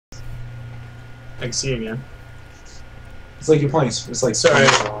I can see you again. It's like you're playing. It's like Sorry.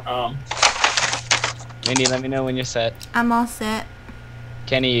 Mindy, let me know when you're set. I'm all set.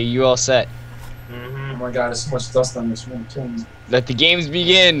 Kenny, are you all set? Oh my god, there's so much dust on this one. Killing me. Let the games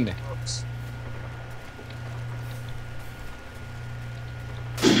begin.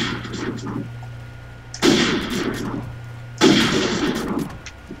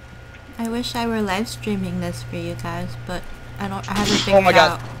 I wish I were live streaming this for you guys, but I haven't figured Oh my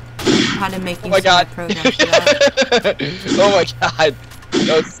God. out how to make Oh use my of God. my program for that. Oh my God.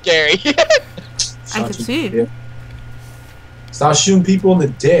 That was scary. I can see. Yeah. Stop shooting people in the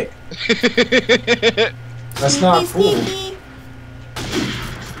dick. That's not cool.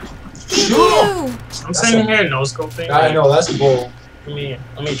 Shoot him! I'm saying here no scope thing. I know, that's bull. Let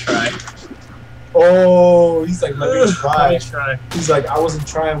me try. Oh, he's like, let me try. Let me try. He's like, I wasn't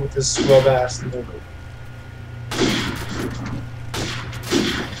trying with this scrub ass nigga.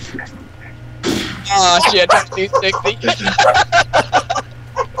 Oh shit, 260.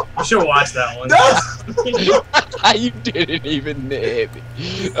 You should watch that one. No! You didn't even hit me.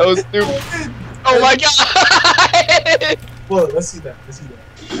 That was stupid. Oh my God. Well, let's see that. Let's see that.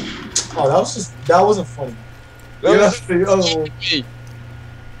 Oh, that wasn't funny. That Yeah, was the other one. me.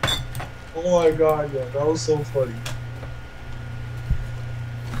 Oh my god, yeah, that was so funny.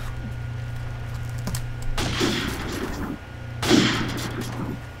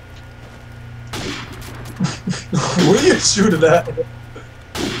 What are you shooting at?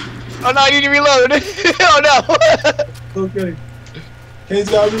 Oh no, I need to reload. Oh no. Okay. Kane's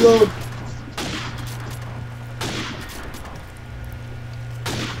gotta reload.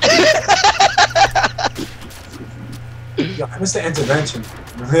 Yeah, I missed the intervention.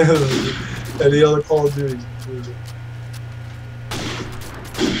 And the other Call of Duty.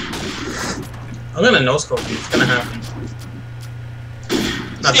 I'm gonna no scope you. It's gonna happen.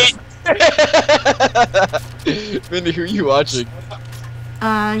 Not this Mindy, who are you watching?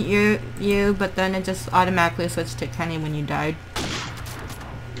 You, but then it just automatically switched to Kenny when you died.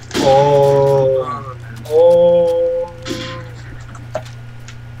 Oh. Oh.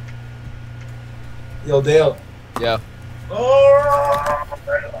 Yo, Dale. Yeah. Oh.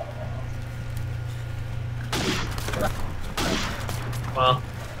 Well.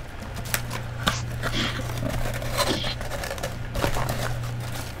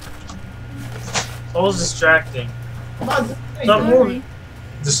 Soul's distracting. Come on. Stop moving.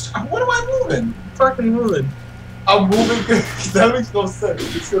 What am I moving? Fucking moving. I'm moving. That makes no sense.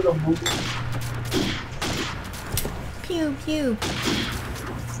 It's because I'm moving. Pew pew.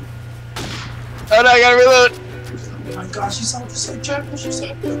 Oh no, I gotta reload. Oh my gosh, you sound just like Jack. What you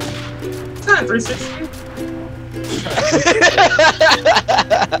said? It's not 360.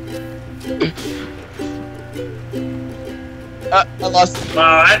 I lost.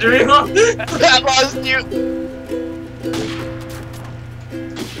 Wow, I had to reload. I lost you.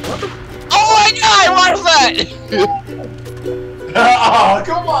 Oh my God! What is that? Oh,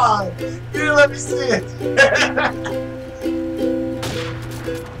 come on! You didn't let me see it.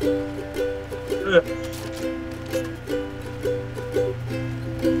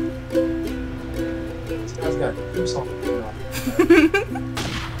 This guy's got to do something.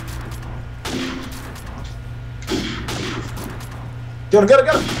 Get him!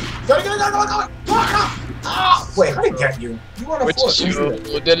 Ah! Wait, how did I get you? You were on a What you foot.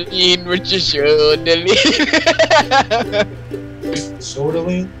 shoulder lean? What you shoulder lean? Shoulder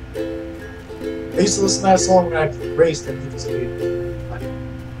lean? I used to listen to that song when I raced and Need for Speed.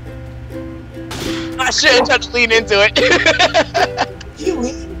 I should have to lean into it. Did you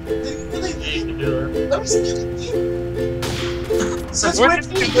lean? Did you really Yeah, you lean? can do that. Let me see you lean. Since What when did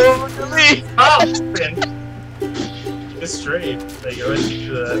did you you do to lean? Oh, man. It's straight. Like, I always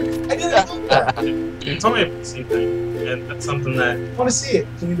do that. I didn't know that. It's only a PC thing, and that's something that. I want to see it.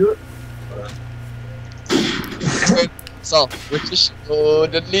 Can you do it? So, what you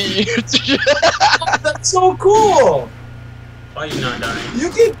shoulder lean? That's so cool. Why are you not dying? You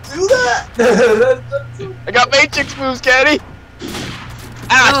can do that. That's so I got Matrix moves, Kenny.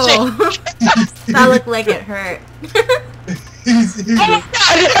 Ah, shit. Oh, that looked like it hurt. easy. Oh my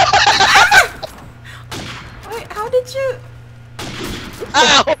God. Wait, how did you?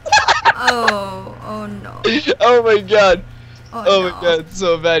 Ow. Oh no. Oh my God. Oh, Oh no. my God,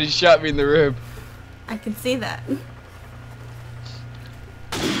 so bad. He shot me in the rib. I can see that. You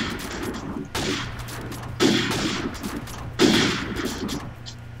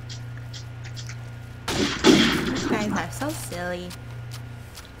guys are so silly.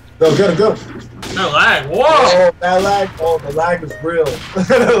 Go, get him, go. No lag. Whoa! Oh, that lag. Oh, the lag was real.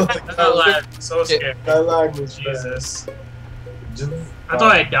 That lag. So scary. That lag was bad. Jesus. I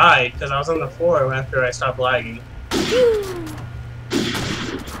thought I died because I was on the floor after I stopped lagging.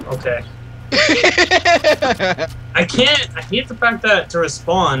 Okay. I can't. I hate the fact that to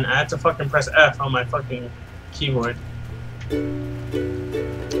respawn, I have to fucking press F on my fucking keyboard. So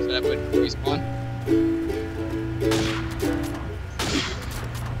that would respawn.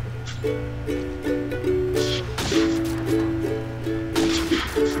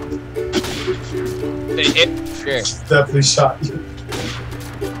 They hit. Sure. Definitely shot you.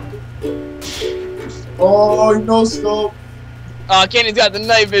 Oh, no scope. Oh, Kenny's got the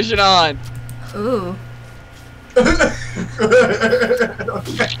night vision on. Ooh.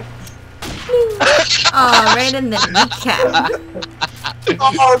 Oh, right in the kneecap.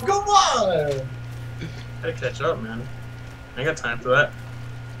 Oh, come on. Gotta catch up, man. I ain't got time for that.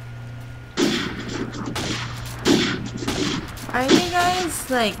 Are you guys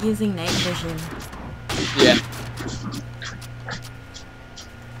like using night vision? Yeah.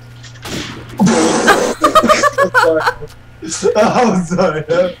 I'm sorry.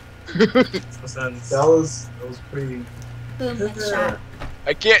 That That was pretty. Boom, nice shot.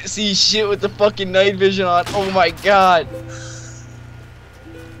 I can't see shit with the fucking night vision on. Oh my god.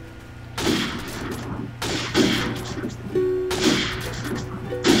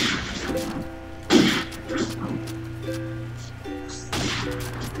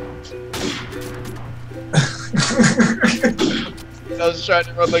 I was trying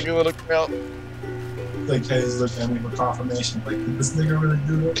to run like a little girl. Like Kenny's looking at me for confirmation. Like, did this nigga really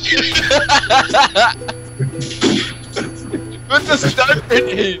do that? With the stun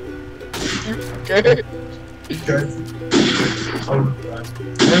grenade. Okay. Guys, I'm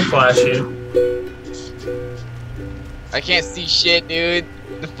flash you. I can't see shit, dude.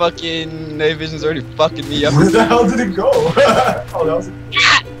 The fucking night vision's already fucking me up. Where the hell did it go? Oh, that was.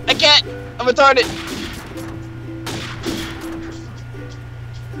 Ah, I can't. I'm retarded.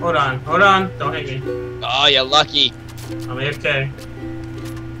 Hold on, don't hit me. Oh, you're lucky. I'm AFK.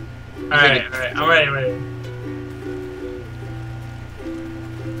 Alright, I'm ready.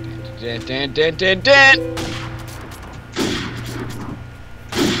 Dun.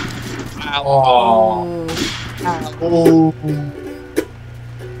 Ow. Oh. Oh.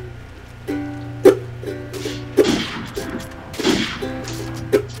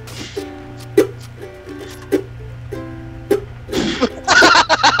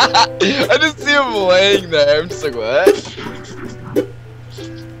 I just see him laying there. I'm just like, what?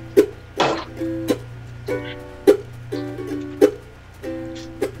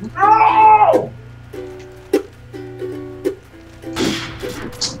 No!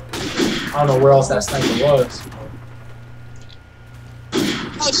 I don't know where else that sniper was.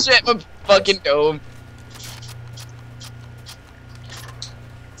 Oh shit, my fucking dome.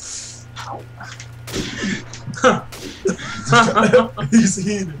 He's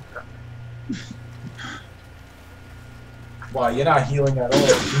heated. Wow, you're not healing at all.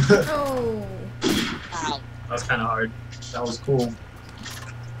 Oh. Ow. That was kind of hard. That was cool.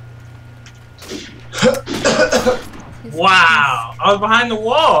 Wow! I was behind the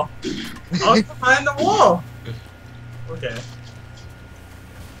wall! Okay.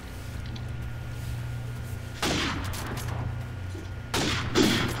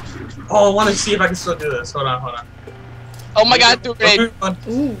 Oh, I want to see if I can still do this. Hold on. Oh my god, threw a grenade.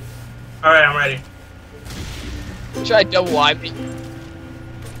 Ooh. Alright, I'm ready. Try double wipe me.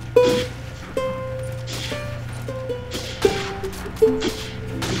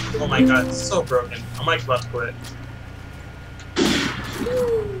 Oh my god, it's so broken. I might about to quit.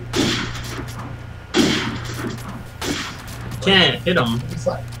 Can't hit him.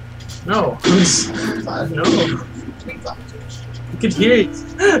 No. No. You can hear it.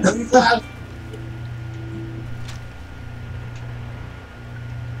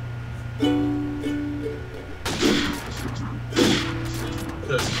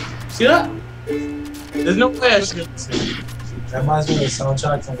 See that? There's no way I should get this thing. That reminds me of the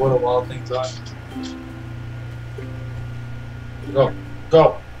soundtrack from What a Wild Things Are. Go.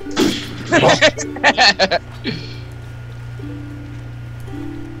 Go.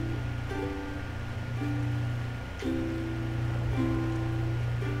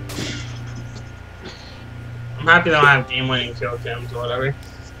 I'm happy that I have game-winning kill cams or whatever.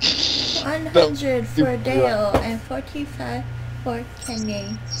 100 for Dale and 45 for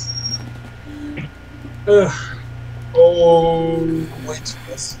Kenny. Ugh. Oh, wait.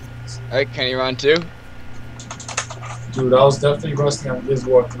 Alright, Kenny round 2. Dude, I was definitely rusty on Gears of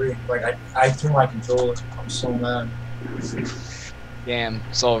War 3. Like, I threw my controller. I'm so mad. Damn,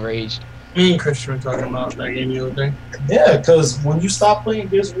 Saul raged. Me and Christian were talking about that game the other day. Yeah, because when you stop playing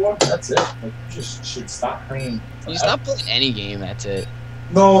Gears of War, that's it. Like, you just should stop playing. You stop playing any game, that's it.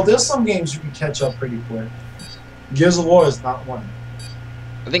 No, there's some games you can catch up pretty quick. Gears of War is not one.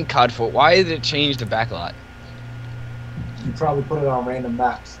 I think COD4. Why did it change the backlot? You probably put it on random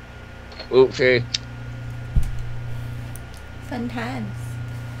maps. Okay. Fun times.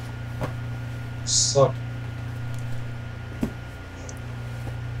 Suck.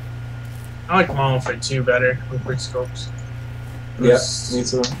 I like Modern Warfare 2 better with quick scopes. Yeah, me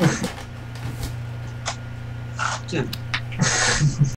too. Dude.